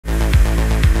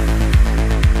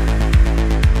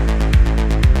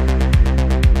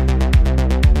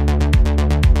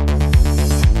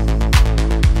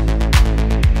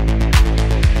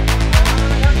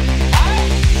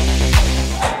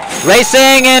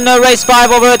Racing in race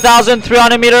 5 over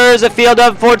 1,300 meters, a field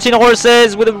of 14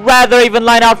 horses with a rather even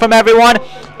line out from everyone.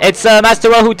 It's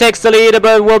Masterwell who takes the lead,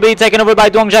 but will be taken over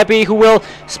by Duong Jaipi, who will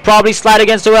probably slide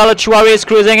against Orella. Chuari is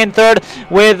cruising in third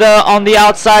with on the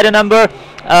outside a number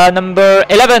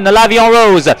 11, Lavion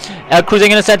Rose. Cruising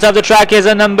in the center of the track is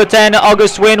number 10,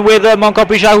 August Win, with Monko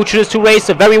Prisha, who chooses to race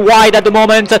very wide at the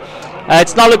moment.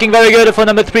 It's not looking very good for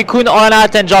number 3, Kun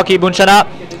Oranat and jockey Bunchana.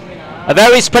 A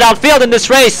very spread out field in this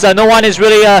race. No one is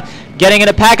really getting in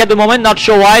a pack at the moment. Not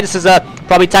sure why. This is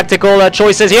probably tactical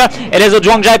choices here. It is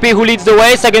Duong Jaipi who leads the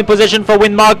way. Second position for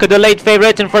Windmark, the late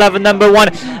favorite, in front of number 1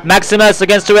 Maximus.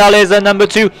 Against the rail is number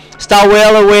 2 Star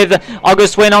Whale, with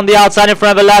August Win on the outside in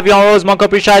front of Lavion Rose. Monko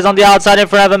Prisha is on the outside in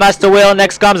front of Master Whale.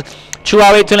 Next comes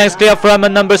Chuari, 2 lengths clear from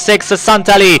number 6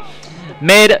 Santali.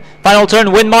 Mid final turn,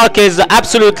 Windmark is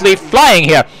absolutely flying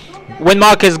here.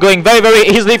 Windmark is going very, very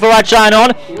easily for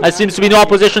Ratchanon. There seems to be no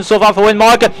opposition so far for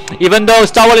Windmark, even though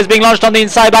Starwell is being launched on the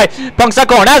inside by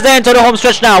Pongsakorn. As they enter the home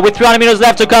stretch now with 300 meters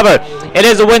left to cover, it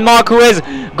is Windmark who is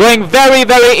going very,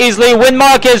 very easily.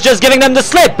 Windmark is just giving them the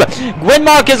slip.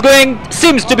 Windmark is going,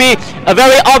 seems to be a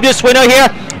very obvious winner here.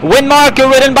 Windmark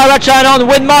ridden by Ratchanon.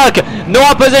 Windmark, no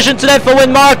opposition today for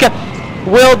Windmark.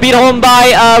 Will beat home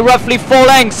by roughly 4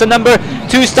 lengths. So number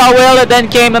 2 Star Whale, then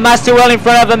came Master Whale in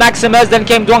front of Maximus, then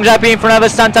came Duong Jaipi in front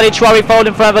of Santali. Chuari followed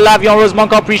in front of Lavion Rose,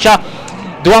 Monko Prisha,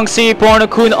 Duong Si, Porn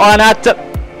Kun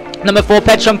Oranat. Number 4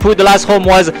 Pet Shampoo. The last home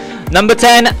was number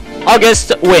 10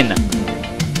 August Win.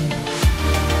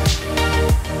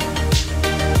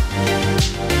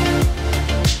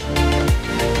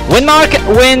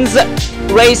 Windmark wins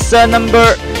race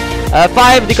number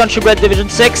 5, the Country Bred Division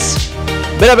 6.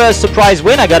 Bit of a surprise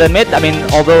win, I gotta admit. I mean,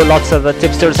 although lots of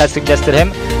tipsters had suggested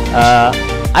him,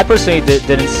 I personally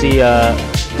didn't see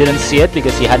it,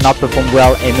 because he had not performed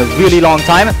well in a really long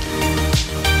time.